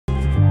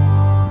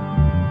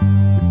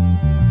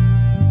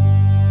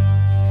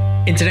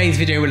In today's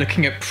video, we're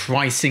looking at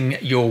pricing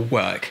your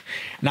work.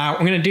 Now,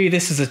 I'm going to do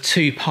this as a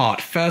two-part.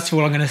 First of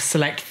all, I'm going to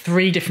select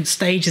 3 different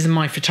stages in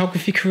my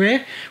photography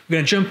career. We're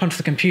going to jump onto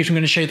the computer. I'm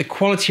going to show you the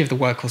quality of the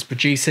work I was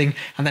producing,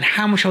 and then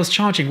how much I was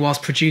charging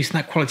whilst producing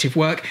that quality of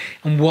work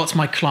and what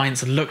my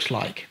clients looked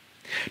like.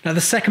 Now, the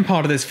second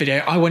part of this video,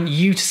 I want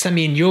you to send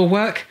me in your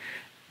work.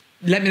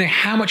 Let me know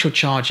how much you're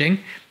charging,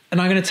 and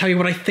I'm going to tell you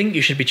what I think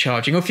you should be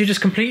charging. Or if you're just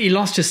completely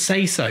lost, just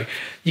say so.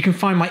 You can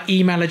find my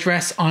email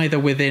address either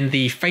within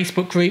the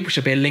Facebook group, which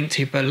will be a link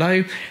to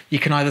below. You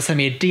can either send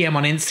me a DM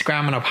on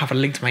Instagram, and I'll have a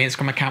link to my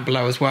Instagram account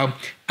below as well.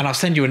 And I'll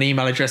send you an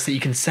email address that you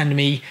can send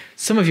me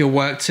some of your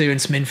work to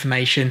and some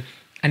information.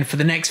 And for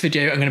the next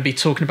video, I'm going to be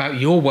talking about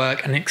your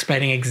work and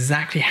explaining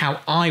exactly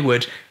how I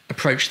would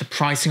approach the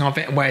pricing of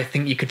it and where I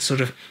think you could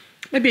sort of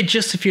maybe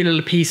adjust a few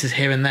little pieces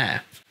here and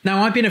there.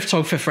 Now, I've been a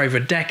photographer for over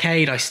a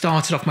decade. I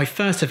started off, my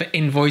first ever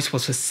invoice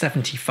was for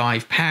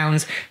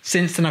 £75.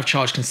 Since then, I've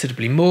charged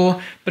considerably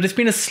more, but it's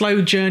been a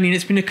slow journey and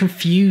it's been a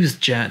confused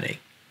journey.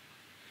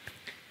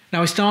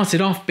 Now, I started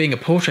off being a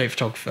portrait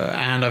photographer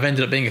and I've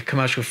ended up being a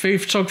commercial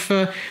food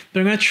photographer, but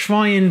I'm going to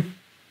try and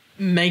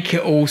make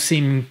it all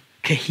seem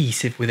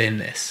cohesive within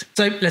this.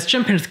 So let's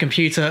jump into the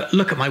computer,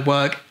 look at my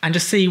work and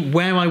just see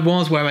where I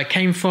was, where I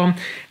came from,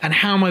 and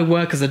how my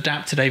work has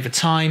adapted over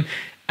time,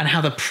 and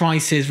how the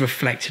prices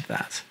reflected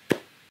that.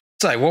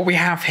 So what we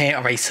have here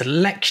are a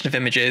selection of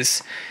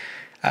images.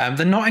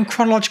 They're not in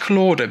chronological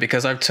order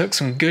because I've took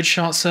some good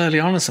shots early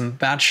on and some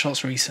bad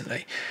shots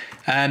recently.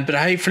 But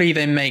hopefully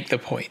they make the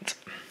point.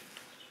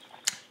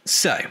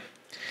 So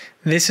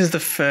this is the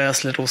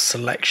first little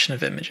selection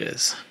of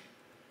images.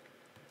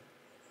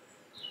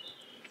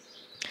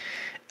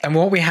 And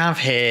what we have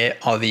here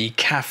are the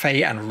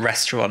cafe and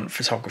restaurant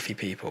photography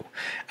people.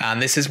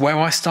 And this is where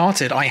I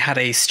started. I had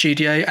a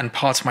studio and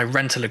part of my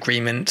rental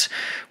agreement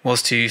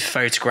was to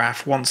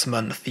photograph once a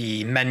month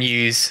the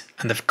menus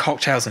and the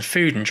cocktails and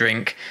food and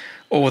drink,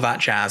 all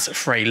that jazz,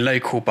 for a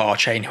local bar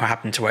chain who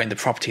happened to own the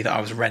property that I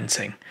was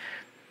renting.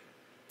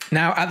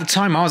 Now, at the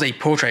time, I was a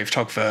portrait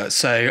photographer,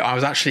 so I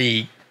was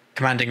actually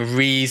commanding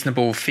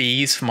reasonable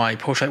fees for my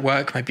portrait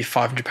work, maybe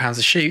 £500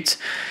 a shoot.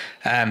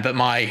 But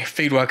my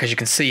food work, as you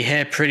can see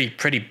here,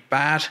 pretty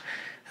bad.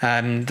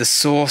 The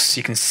sauce,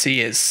 you can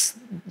see it's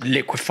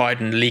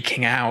liquefied and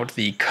leaking out.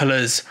 The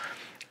colours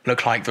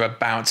look like they're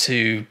about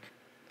to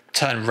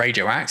turn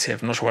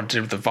radioactive. I'm not sure what to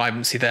do with the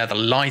vibrancy there. The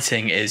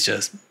lighting is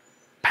just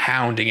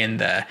pounding in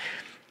there.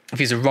 I've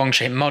used a wrong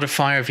shape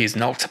modifier. I've used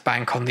an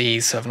Octabank on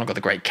these, so I've not got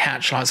the great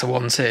catch lights I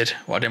wanted.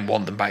 Well, I didn't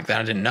want them back then.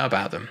 I didn't know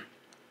about them.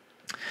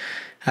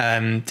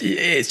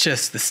 It's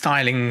just the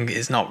styling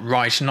is not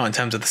right, not in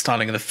terms of the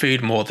styling of the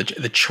food, more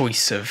the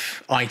choice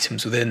of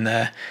items within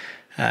there.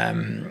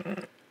 They're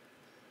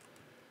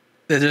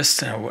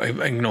just,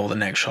 ignore the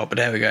next shot, but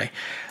there we go.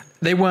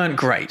 They weren't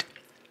great.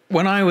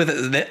 When I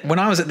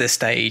was at this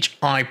stage,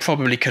 I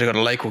probably could have got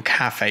a local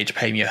cafe to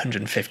pay me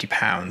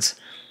 £150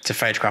 to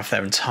photograph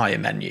their entire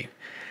menu.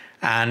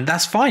 And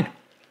that's fine.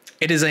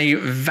 It is a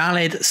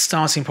valid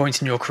starting point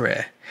in your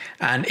career.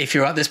 And if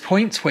you're at this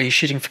point where you're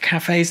shooting for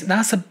cafes,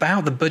 that's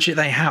about the budget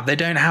they have. They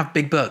don't have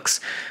big bucks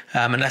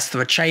unless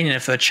they're a chain. And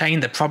if they're a chain,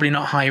 they're probably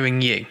not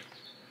hiring you.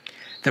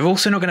 They're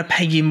also not going to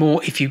pay you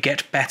more if you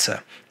get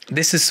better.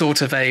 This is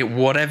sort of a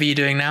whatever you're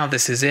doing now,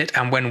 this is it.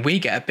 And when we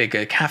get a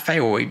bigger cafe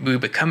or we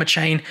become a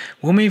chain,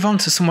 we'll move on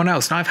to someone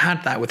else. And I've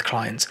had that with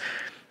clients.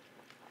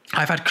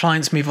 I've had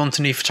clients move on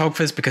to new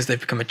photographers because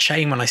they've become a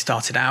chain when I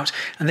started out.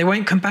 And they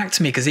won't come back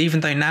to me because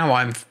even though now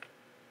I'm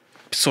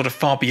sort of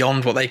far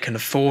beyond what they can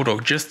afford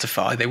or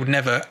justify, they would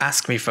never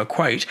ask me for a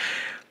quote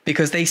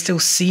because they still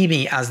see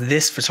me as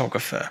this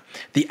photographer,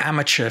 the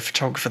amateur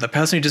photographer, the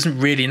person who doesn't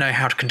really know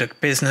how to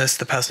conduct business,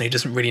 the person who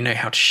doesn't really know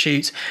how to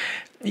shoot,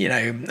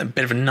 a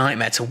bit of a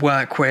nightmare to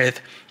work with,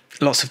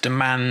 lots of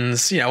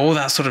demands, all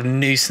that sort of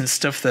nuisance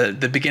stuff that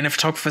the beginner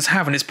photographers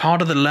have. And it's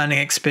part of the learning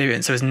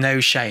experience. There was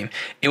no shame.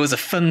 It was a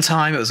fun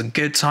time. It was a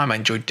good time. I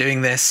enjoyed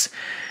doing this.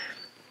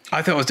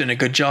 I thought I was doing a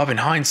good job in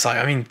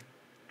hindsight. I mean,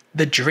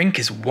 the drink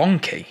is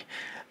wonky.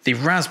 The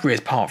raspberry is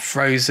part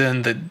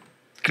frozen. The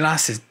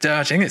glass is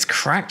dirty. I think it's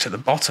cracked at the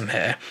bottom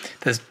here.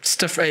 There's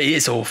stuff, it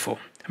is awful.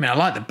 I mean, I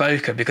like the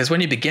bokeh because when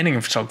you're beginning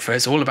in photography,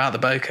 it's all about the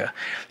bokeh.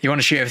 You want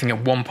to shoot everything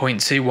at 1.2,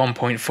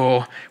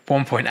 1.4,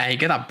 1.8,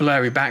 get that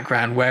blurry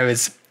background.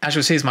 Whereas, as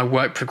you'll see as my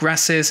work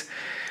progresses,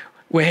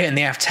 we're hitting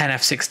the f10,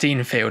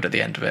 f16 field at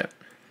the end of it.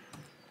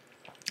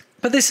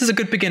 But this is a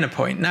good beginner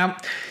point. Now,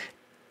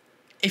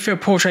 if you're a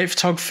portrait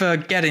photographer,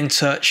 get in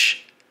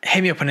touch.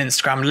 Hit me up on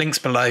Instagram, links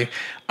below.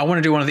 I want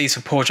to do one of these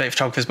for portrait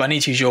photographers, but I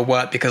need to use your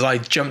work because I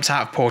jumped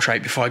out of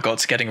portrait before I got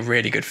to getting a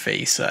really good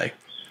fee. So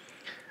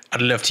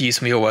I'd love to use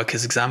some of your work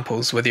as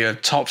examples, whether you're a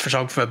top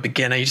photographer,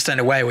 beginner, you just don't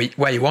know where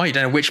you are, you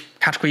don't know which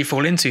category you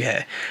fall into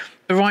here.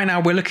 But right now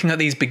we're looking at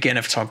these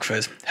beginner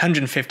photographers,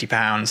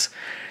 £150.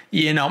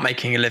 You're not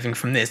making a living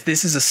from this.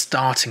 This is a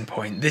starting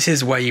point. This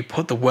is where you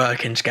put the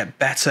work in to get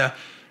better.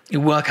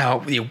 You work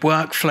out your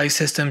workflow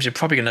systems. You're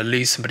probably going to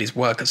lose somebody's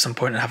work at some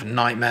point and have a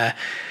nightmare.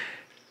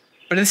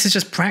 But this is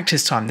just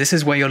practice time. This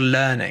is where you're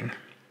learning.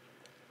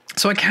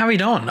 So I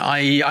carried on.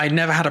 I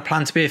never had a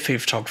plan to be a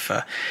food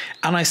photographer,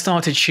 and I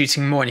started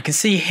shooting more. And you can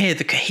see here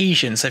the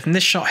cohesion. So from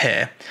this shot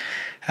here,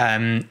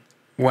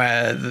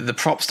 where the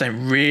props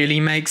don't really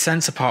make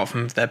sense apart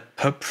from their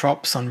pub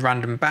props on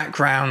random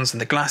backgrounds, and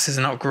the glasses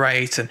are not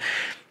great, and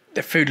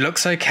the food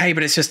looks okay,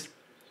 but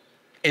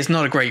it's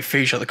not a great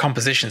food shot. The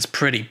composition's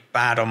pretty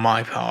bad on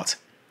my part.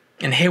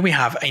 And here we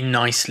have a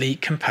nicely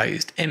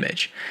composed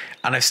image,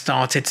 and I've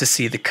started to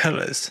see the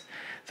colours,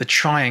 the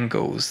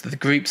triangles, the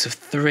groups of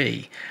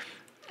three,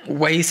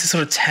 ways to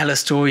sort of tell a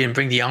story and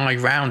bring the eye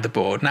round the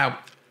board. Now,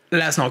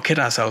 let's not kid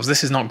ourselves,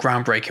 this is not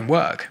groundbreaking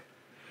work,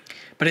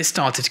 but it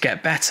started to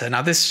get better.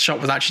 Now, this shot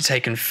was actually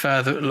taken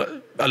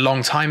a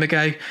long time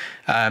ago.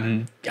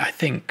 I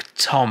think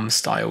Tom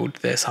styled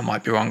this, I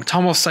might be wrong.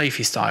 Tom or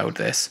Sophie styled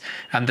this,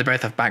 and they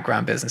both have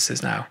background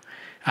businesses now.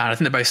 And I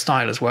think they both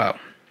style as well.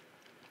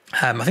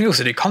 I think they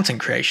also do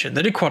content creation.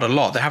 They do quite a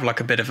lot. They have like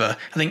a bit of I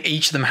think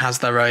each of them has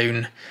their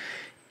own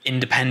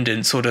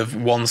independent sort of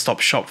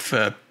one-stop shop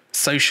for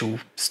social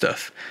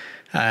stuff.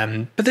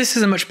 But this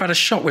is a much better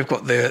shot. We've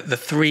got the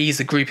threes,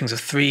 the groupings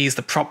of threes,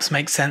 the props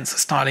make sense, the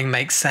styling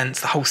makes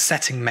sense, the whole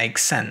setting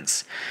makes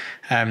sense.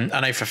 I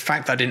know for a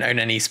fact that I didn't own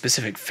any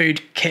specific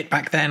food kit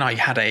back then. I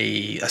had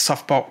a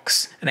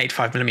softbox, an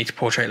 85mm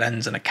portrait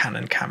lens, and a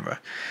Canon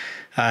camera.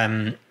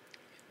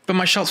 But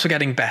my shots were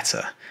getting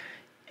better.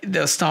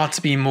 They'll start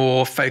to be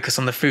more focused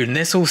on the food. And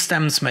this all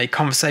stems from a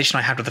conversation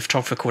I had with a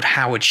photographer called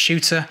Howard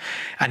Shooter.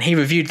 And he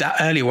reviewed that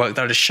early work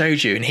that I just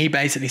showed you. And he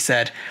basically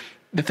said,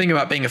 the thing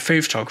about being a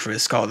food photographer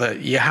is, Scott, that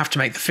you have to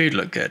make the food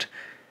look good.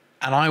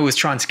 And I was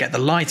trying to get the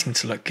lighting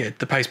to look good,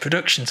 the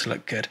post-production to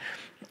look good.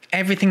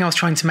 Everything I was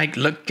trying to make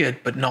look good,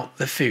 but not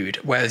the food.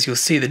 Whereas you'll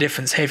see the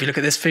difference here. If you look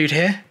at this food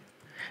here,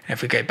 and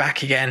if we go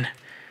back again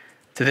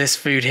to this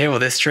food here or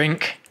this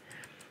drink,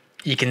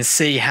 you can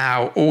see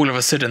how all of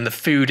a sudden the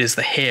food is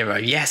the hero.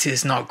 Yes,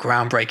 it's not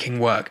groundbreaking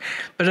work,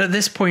 but at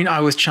this point I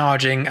was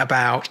charging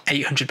about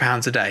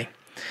 £800 a day.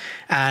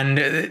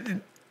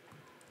 And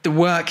the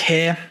work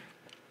here,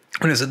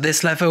 when it was at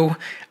this level,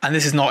 and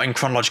this is not in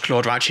chronological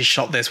order, I actually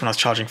shot this when I was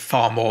charging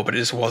far more, but it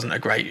just wasn't a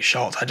great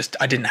shot.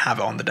 I didn't have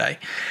it on the day.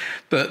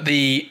 But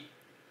the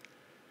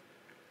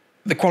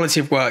quality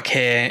of work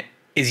here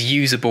is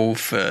usable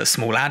for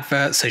small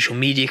adverts, social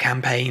media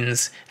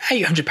campaigns.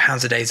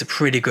 £800 a day is a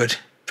pretty good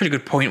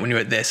point when you're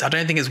at this. I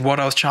don't think it's what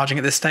I was charging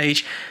at this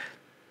stage,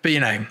 but you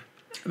know,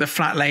 the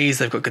flat lays,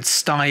 they've got good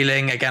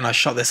styling. Again, I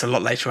shot this a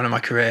lot later on in my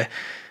career,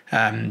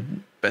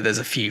 but there's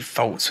a few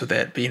faults with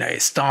it. But you know,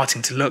 it's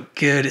starting to look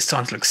good, it's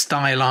starting to look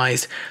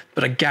stylized,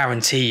 but I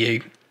guarantee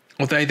you,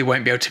 although they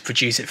won't be able to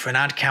produce it for an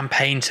ad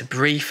campaign to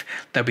brief,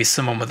 there'll be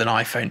someone with an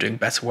iPhone doing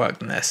better work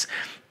than this.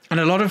 And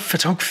a lot of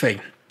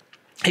photography,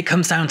 it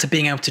comes down to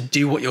being able to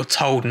do what you're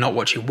told, not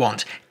what you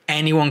want.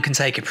 Anyone can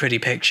take a pretty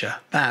picture.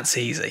 That's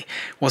easy.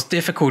 What's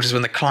difficult is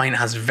when the client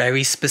has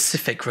very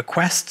specific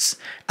requests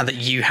and that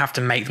you have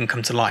to make them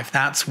come to life.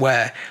 That's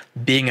where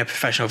being a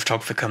professional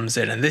photographer comes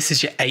in. And this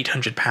is your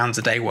 £800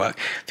 a day work.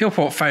 If your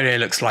portfolio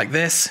looks like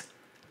this,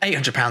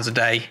 £800 a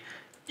day,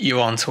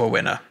 you're on to a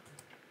winner.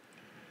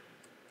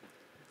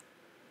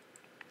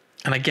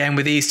 And again,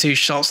 with these two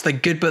shots, they're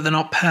good, but they're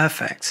not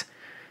perfect.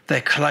 They're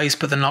close,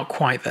 but they're not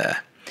quite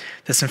there.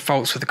 There's some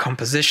faults with the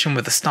composition,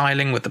 with the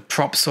styling, with the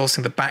prop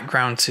sourcing, the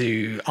background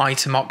to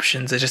item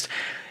options. They're just,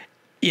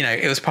 you know,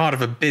 it was part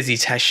of a busy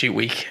test shoot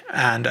week,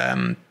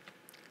 and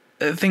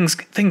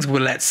things were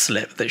let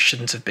slip that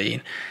shouldn't have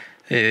been.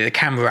 The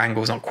camera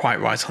angle is not quite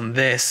right on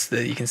this.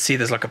 You can see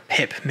there's like a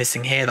pip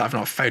missing here that I've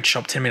not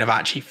photoshopped in. I mean, I've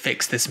actually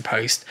fixed this in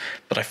post,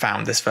 but I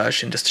found this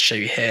version just to show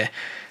you here.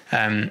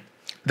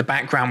 The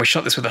background, we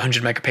shot this with a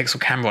 100 megapixel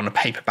camera on a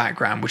paper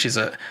background, which is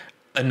a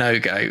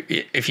no-go.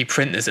 If you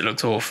print this, it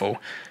looks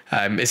awful.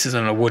 This is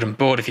on a wooden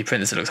board. If you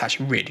print this, it looks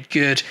actually really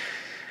good.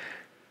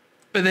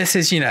 But this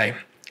is, you know,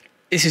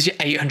 this is your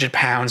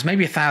 £800,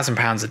 maybe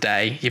 £1,000 a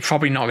day. You're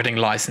probably not getting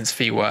license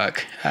fee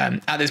work.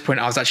 At this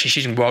point, I was actually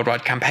shooting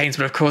worldwide campaigns,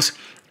 but of course,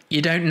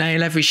 you don't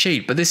nail every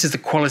shoot. But this is the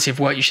quality of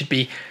work you should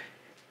be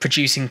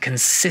producing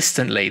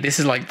consistently. This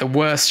is like the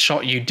worst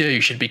shot you do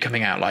should be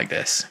coming out like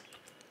this.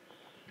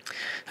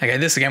 Okay,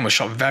 this again was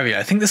shot very early.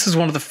 I think this is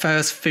one of the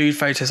first food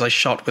photos I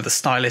shot with a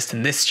stylist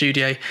in this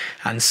studio,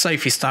 and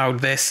Sophie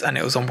styled this, and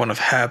it was on one of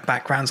her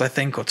backgrounds, I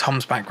think, or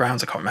Tom's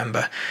backgrounds, I can't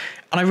remember.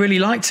 And I really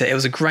liked it. It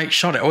was a great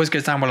shot. It always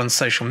goes down well on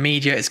social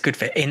media. It's good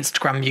for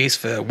Instagram use,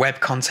 for web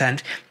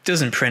content.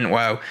 Doesn't print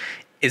well.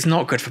 It's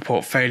not good for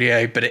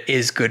portfolio, but it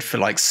is good for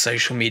like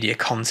social media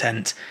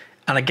content.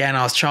 And again,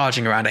 I was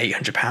charging around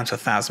 £800 to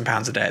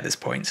 £1,000 a day at this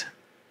point.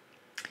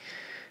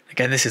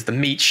 Again, this is the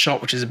meat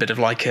shot, which is a bit of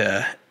like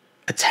a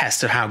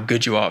test of how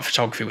good you are at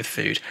photography with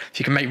food. If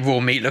you can make raw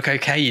meat look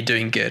okay, you're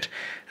doing good.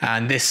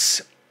 And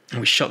this,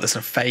 we shot this in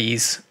a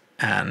phase,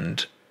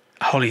 and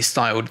Holly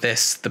styled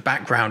this. The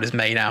background is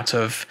made out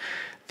of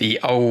the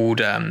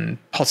old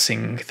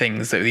potting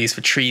things that were used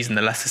for trees in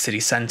the Leicester city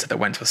centre that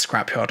went to a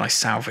scrapyard, and I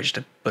salvaged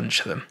a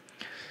bunch of them.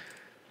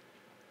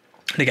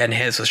 And again,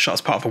 here's a shot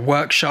as part of a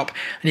workshop,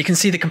 and you can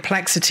see the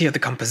complexity of the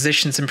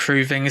compositions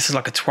improving. This is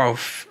like a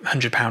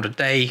 £1,200 a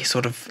day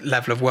sort of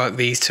level of work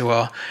these two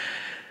are.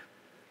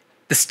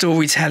 The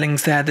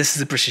storytelling's there. This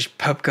is a British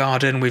pub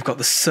garden. We've got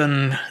the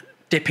sun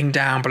dipping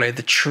down below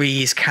the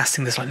trees,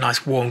 casting this like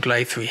nice warm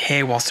glow through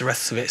here, whilst the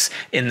rest of it's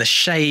in the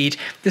shade.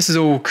 This is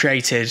all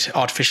created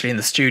artificially in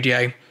the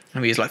studio,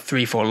 and we use like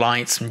 3-4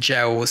 lights, some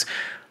gels.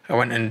 I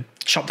went and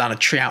chopped down a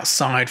tree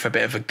outside for a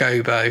bit of a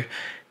gobo.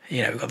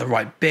 You know, we've got the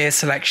right beer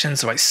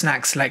selections, the right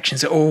snack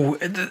selections.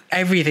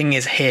 Everything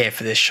is here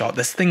for this shot.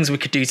 There's things we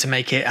could do to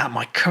make it at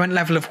my current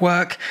level of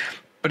work,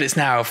 but it's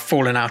now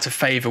fallen out of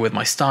favour with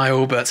my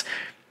style. But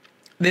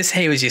this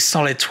here is your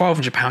solid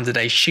 £1,200 a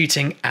day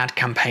shooting ad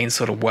campaign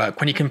sort of work.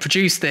 When you can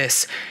produce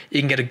this,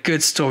 you can get a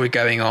good story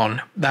going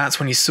on. That's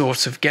when you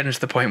sort of get into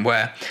the point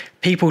where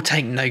people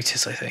take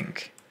notice, I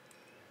think.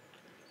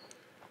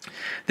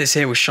 This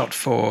here was shot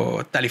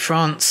for Daily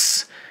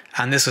France,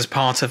 and this was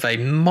part of a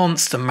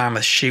monster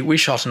mammoth shoot. We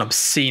shot an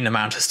obscene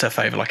amount of stuff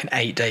over like an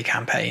 8-day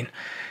campaign,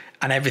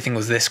 and everything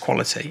was this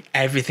quality.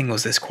 Everything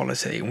was this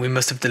quality. We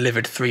must have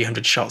delivered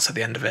 300 shots at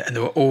the end of it, and they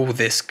were all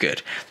this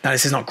good. Now,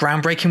 this is not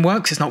groundbreaking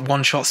work. It's not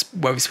one shot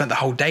where we spent the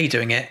whole day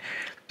doing it,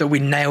 but we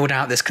nailed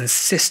out this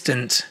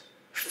consistent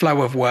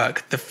flow of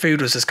work. The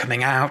food was just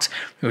coming out.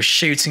 We were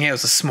shooting it. It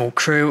was a small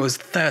crew. It was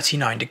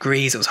 39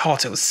 degrees. It was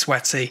hot. It was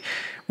sweaty.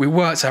 We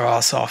worked our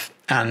arse off,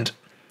 and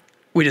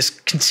we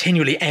just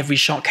continually, every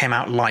shot came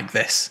out like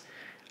this.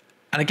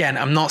 And again,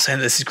 I'm not saying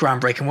this is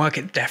groundbreaking work.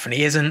 It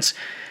definitely isn't.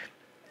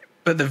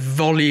 But the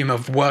volume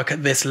of work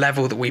at this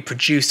level that we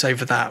produced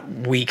over that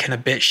week and a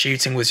bit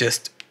shooting was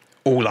just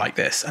all like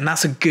this. And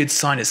that's a good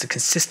sign. It's the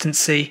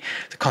consistency,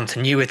 the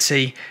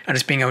continuity, and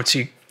just being able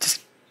to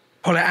just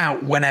pull it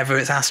out whenever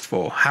it's asked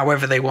for,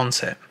 however they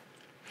want it.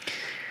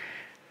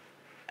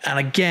 And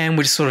again,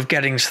 we're just sort of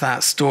getting to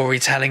that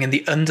storytelling and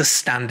the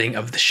understanding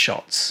of the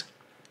shots.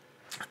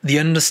 The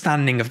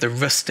understanding of the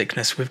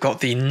rusticness. We've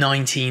got the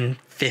 1950s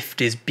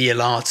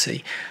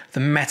Biolati, the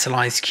metal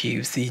ice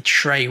cubes, the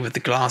tray with the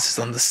glasses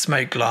on, the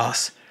smoke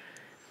glass.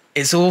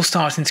 It's all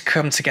starting to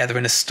come together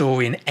in a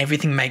story, and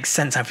everything makes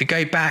sense. Now, if we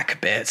go back a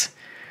bit,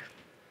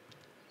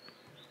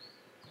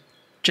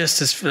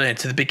 just as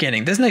to the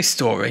beginning, there's no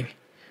story.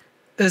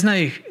 There's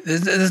no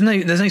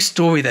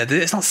story there.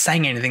 It's not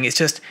saying anything. It's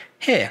just,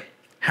 here,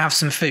 have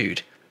some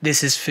food.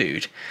 This is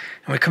food.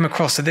 And we come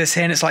across to this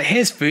here, and it's like,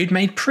 here's food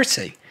made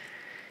pretty.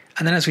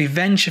 And then as we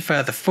venture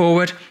further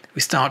forward,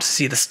 we start to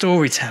see the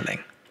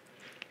storytelling.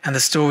 And the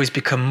stories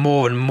become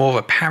more and more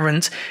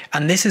apparent.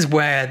 And this is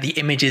where the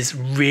images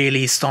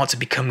really start to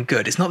become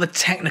good. It's not the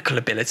technical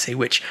ability,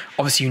 which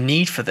obviously you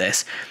need for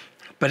this,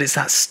 but it's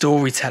that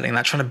storytelling,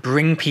 that trying to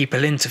bring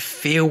people in to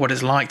feel what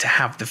it's like to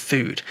have the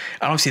food.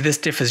 And obviously this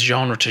differs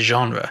genre to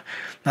genre.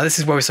 Now this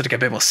is where we sort of get a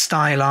bit more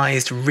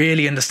stylized,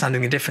 really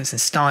understanding the difference in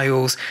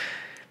styles,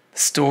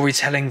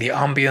 storytelling, the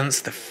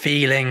ambience, the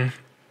feeling.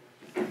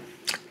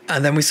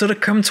 And then we sort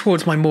of come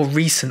towards my more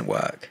recent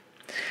work.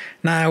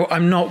 Now,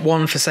 I'm not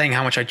one for saying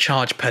how much I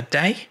charge per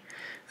day,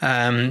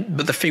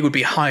 but the fee would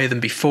be higher than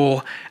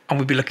before, and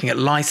we'd be looking at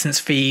license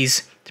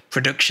fees,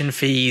 production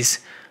fees,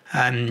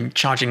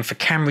 charging for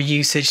camera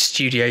usage,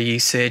 studio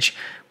usage.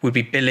 We'd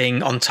be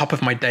billing on top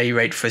of my day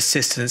rate for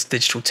assistants,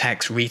 digital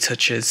techs,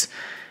 retouchers,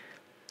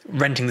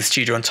 renting the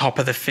studio on top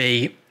of the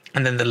fee,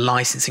 and then the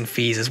licensing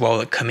fees as well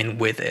that come in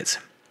with it.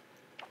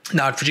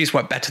 Now, I'd produced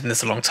work better than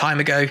this a long time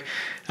ago,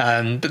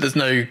 but there's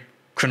no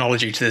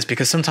chronology to this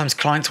because sometimes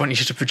clients want you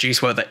to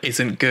produce work that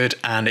isn't good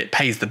and it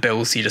pays the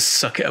bills, so you just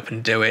suck it up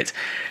and do it.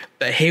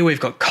 But here we've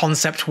got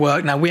concept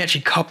work. Now, we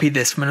actually copied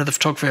this from another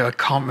photographer I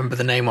can't remember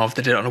the name of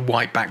that did it on a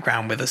white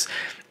background with us.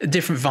 A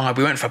different vibe.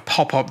 We went for a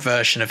pop-up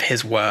version of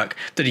his work,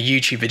 did a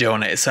YouTube video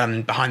on it. It's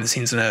behind the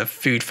scenes in a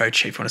food photo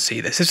shoot if you want to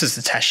see this. This was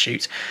a test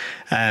shoot.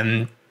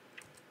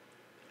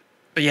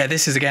 But yeah,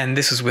 this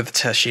was with the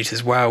test shoot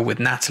as well with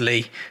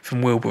Natalie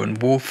from Wilbur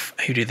and Wolf,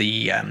 who do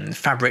the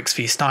fabrics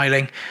for your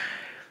styling.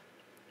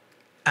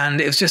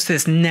 And it was just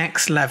this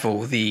next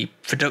level, the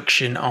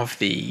production of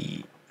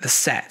the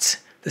set,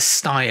 the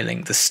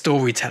styling, the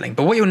storytelling.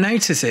 But what you'll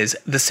notice is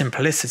the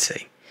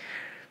simplicity.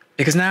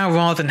 Because now,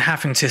 rather than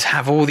having to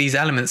have all these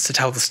elements to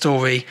tell the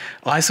story,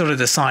 I sort of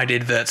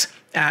decided that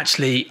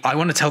actually I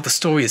want to tell the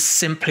story as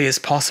simply as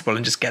possible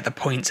and just get the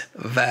point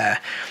there.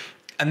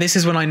 And this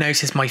is when I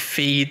noticed my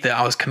feed that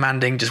I was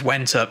commanding just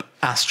went up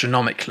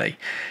astronomically.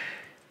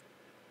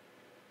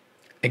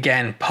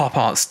 Again, pop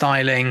art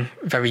styling,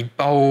 very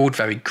bold,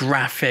 very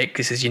graphic.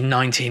 This is your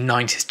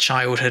 1990s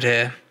childhood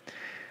here.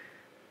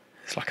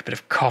 It's like a bit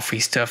of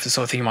coffee stuff, the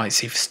sort of thing you might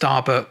see for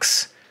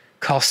Starbucks,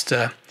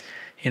 Costa.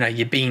 You know,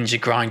 your beans, your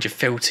grind, your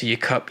filter, your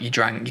cup, your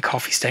drink, your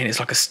coffee stain. It's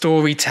like a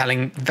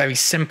storytelling, very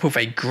simple,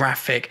 very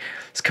graphic.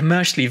 It's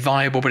commercially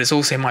viable, but it's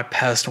also my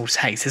personal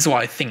taste. This is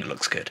what I think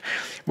looks good.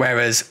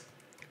 Whereas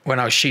when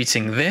I was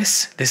shooting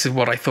this is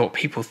what I thought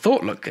people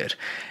thought looked good.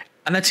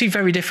 And they're two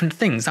very different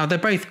things. Now, they're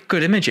both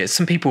good images.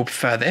 Some people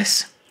prefer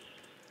this.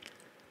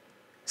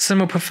 Some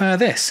will prefer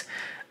this.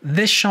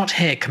 This shot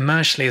here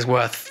commercially is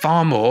worth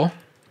far more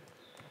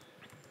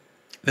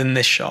than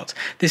this shot.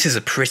 This is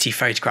a pretty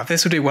photograph.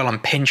 This will do well on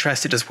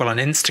Pinterest. It does well on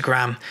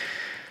Instagram.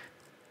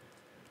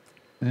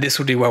 This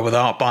will do well with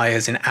art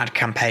buyers in ad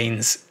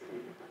campaigns.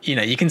 You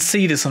know, you can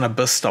see this on a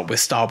bus stop with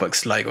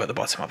Starbucks logo at the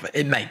bottom of it.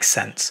 It makes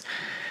sense.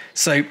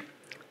 So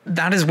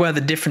that is where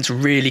the difference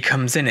really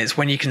comes in. It's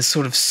when you can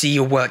sort of see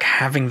your work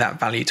having that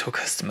value to a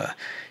customer.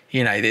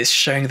 You know, it's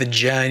showing the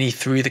journey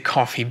through the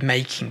coffee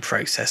making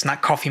process. And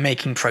that coffee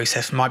making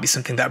process might be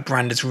something that a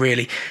brand is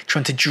really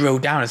trying to drill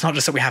down. It's not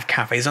just that we have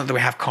cafes, it's not that we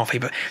have coffee,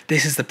 but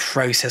this is the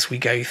process we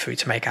go through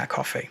to make our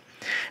coffee.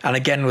 And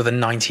again, with a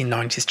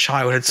 1990s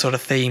childhood sort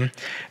of theme,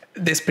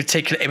 this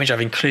particular image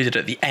I've included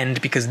at the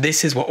end because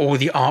this is what all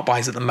the art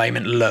buyers at the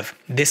moment love.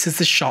 This is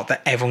the shot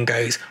that everyone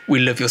goes, we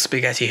love your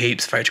spaghetti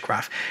hoops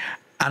photograph.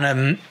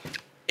 And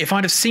if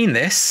I'd have seen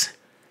this,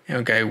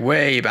 it'll go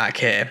way back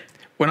here.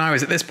 When I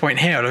was at this point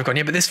here, I'd have gone,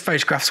 yeah, but this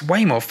photograph's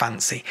way more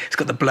fancy. It's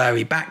got the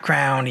blurry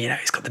background, you know,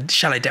 it's got the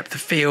shallow depth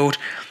of field.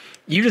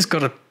 You just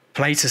got a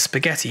plate of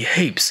spaghetti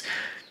hoops.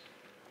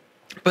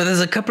 But there's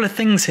a couple of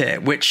things here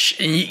which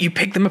you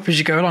pick them up as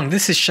you go along.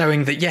 This is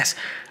showing that, yes,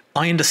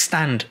 I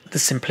understand the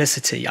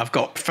simplicity.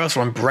 First of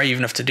all, I'm brave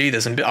enough to do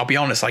this. And I'll be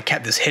honest, I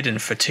kept this hidden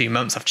for 2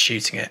 months after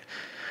shooting it.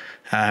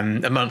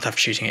 A month after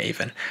shooting it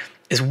even.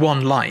 It's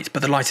one light,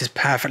 but the light is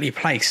perfectly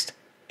placed.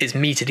 It's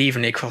metered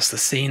evenly across the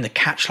scene. The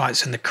catch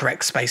lights are in the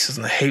correct spaces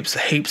on the hoops. The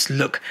hoops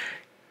look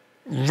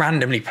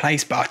randomly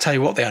placed, but I'll tell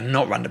you what, they are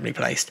not randomly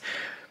placed.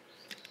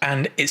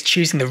 And it's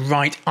choosing the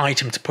right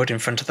item to put in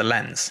front of the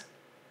lens.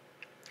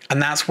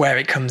 And that's where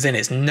it comes in.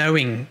 It's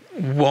knowing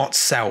what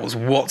sells,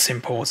 what's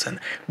important,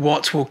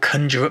 what will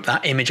conjure up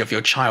that image of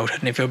your childhood.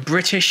 And if you're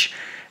British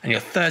and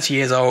you're 30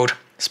 years old,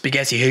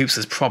 spaghetti hoops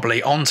is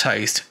probably on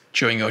toast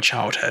during your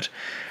childhood.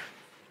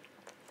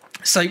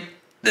 So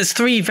there's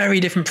 3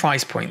 very different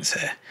price points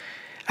here.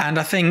 And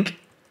I think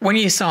when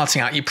you're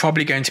starting out, you're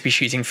probably going to be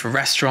shooting for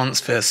restaurants,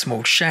 for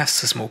small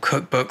chefs, for small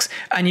cookbooks,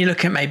 and you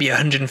look at maybe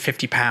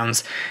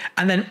 £150.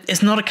 And then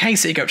it's not a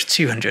case that you go up to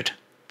 200,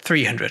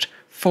 300,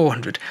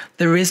 400.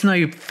 There is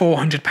no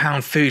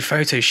 £400 food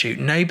photo shoot.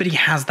 Nobody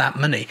has that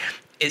money.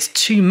 It's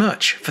too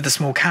much for the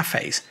small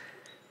cafes,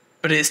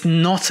 but it's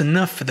not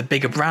enough for the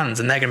bigger brands.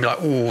 And they're going to be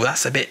like, oh,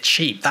 that's a bit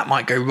cheap. That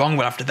might go wrong.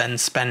 We'll have to then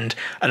spend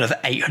another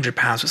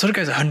 £800. It sort of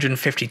goes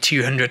 150,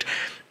 200.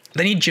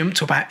 Then you jump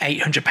to about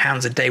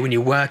 £800 a day when your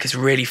work is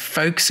really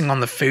focusing on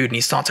the food and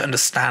you start to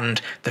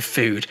understand the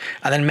food.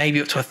 And then maybe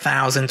up to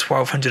 1,000,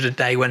 1,200 a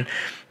day when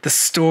the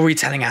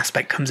storytelling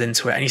aspect comes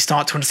into it and you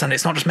start to understand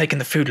it's not just making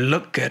the food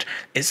look good,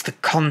 it's the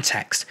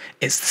context,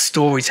 it's the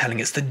storytelling,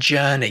 it's the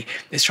journey.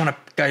 It's trying to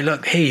go,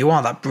 look, here you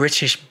are, that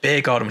British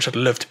beer garden, which I'd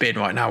love to be in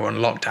right now, we're on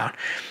lockdown.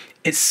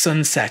 It's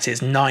sunset,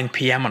 it's 9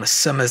 p.m. on a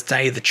summer's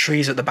day, the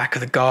trees are at the back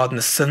of the garden,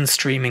 the sun's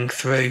streaming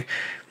through,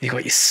 you've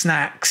got your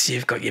snacks,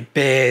 you've got your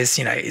beers,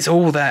 you know, it's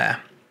all there.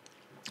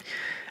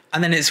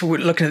 And then it's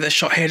looking at this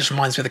shot here, just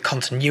reminds me of the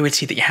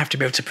continuity that you have to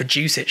be able to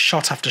produce it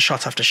shot after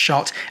shot after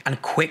shot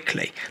and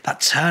quickly. That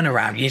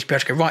turnaround, you need to be able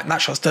to go, right, that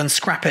shot's done,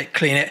 scrap it,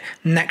 clean it,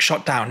 next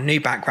shot down, new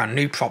background,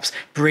 new props,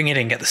 bring it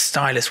in, get the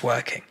stylist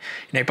working.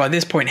 You know, by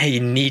this point here, you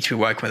need to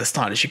be working with a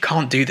stylist. You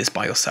can't do this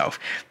by yourself.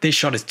 This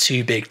shot is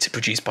too big to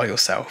produce by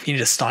yourself. You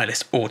need a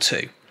stylist or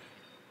 2.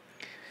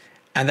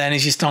 And then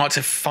as you start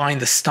to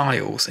find the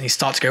styles and you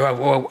start to go, oh,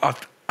 well,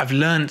 I've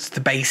learned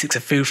the basics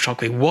of food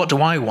photography. What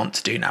do I want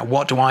to do now?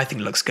 What do I think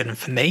looks good? And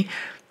for me,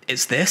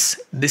 it's this.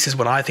 This is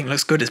what I think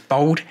looks good. It's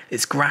bold,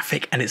 it's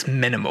graphic, and it's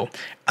minimal.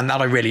 And that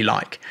I really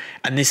like.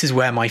 And this is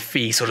where my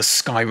fee sort of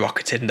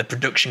skyrocketed and the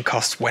production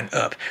costs went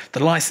up.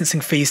 The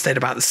licensing fee stayed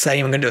about the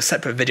same. I'm going to do a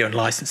separate video on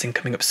licensing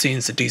coming up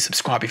soon, so do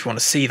subscribe if you want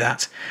to see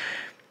that.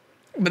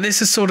 But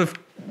this is sort of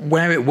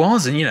where it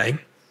was. And, you know,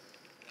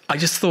 I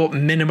just thought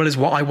minimal is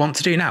what I want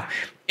to do. Now,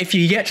 if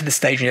you get to the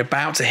stage and you're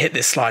about to hit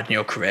this slide in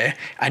your career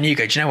and you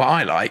go, do you know what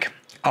I like?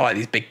 I like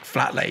these big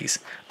flat lays.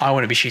 I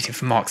want to be shooting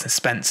for Marks and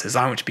Spencer's.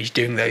 I want to be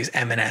doing those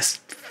M&S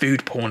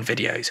food porn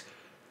videos.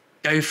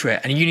 Go for it.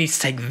 And you need to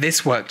take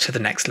this work to the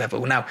next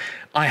level. Now,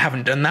 I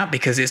haven't done that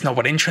because it's not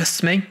what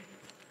interests me,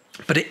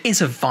 but it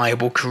is a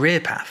viable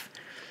career path.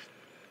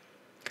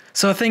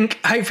 So I think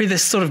hopefully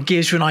this sort of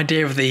gives you an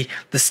idea of the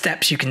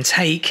steps you can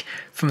take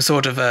from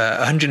sort of a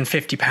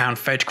 £150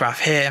 photograph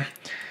here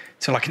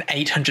to like an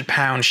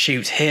 £800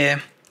 shoot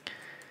here,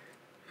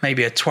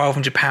 maybe a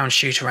 £1,200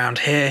 shoot around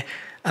here.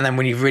 And then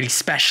when you really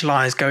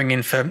specialise, going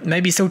in for,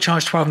 maybe you still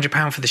charge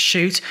 £1,200 for the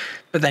shoot,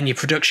 but then your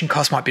production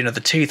cost might be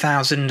another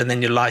 £2,000 and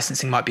then your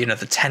licensing might be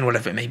another £10,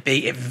 whatever it may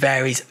be. It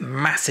varies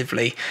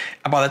massively.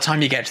 And by the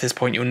time you get to this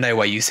point, you'll know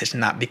where you sit in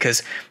that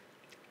because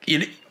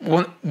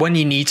when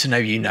you need to know,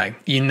 you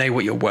know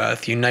what you're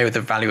worth, you know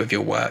the value of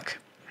your work.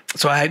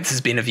 So I hope this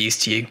has been of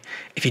use to you.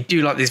 If you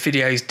do like these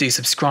videos, do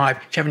subscribe.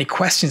 If you have any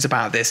questions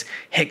about this,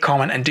 hit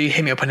comment and do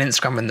hit me up on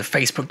Instagram and the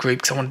Facebook group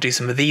because I want to do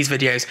some of these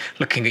videos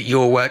looking at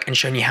your work and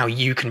showing you how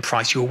you can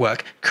price your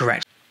work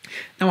correct.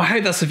 Now, I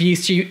hope that's of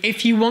use to you.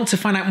 If you want to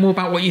find out more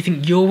about what you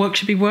think your work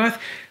should be worth,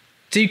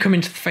 do come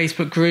into the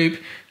Facebook group.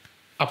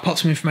 I'll put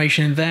some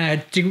information in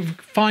there. Do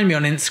find me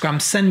on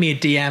Instagram, send me a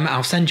DM.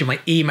 I'll send you my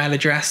email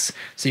address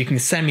so you can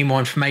send me more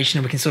information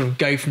and we can sort of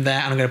go from there.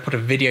 And I'm going to put a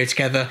video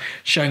together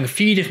showing a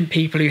few different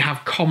people who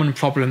have common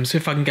problems. So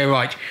if I can go,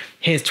 right,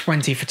 here's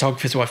 20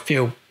 photographers who I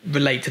feel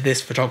relate to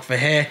this photographer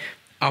here,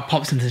 I'll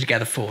pop something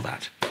together for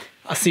that.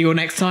 I'll see you all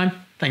next time.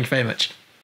 Thank you very much.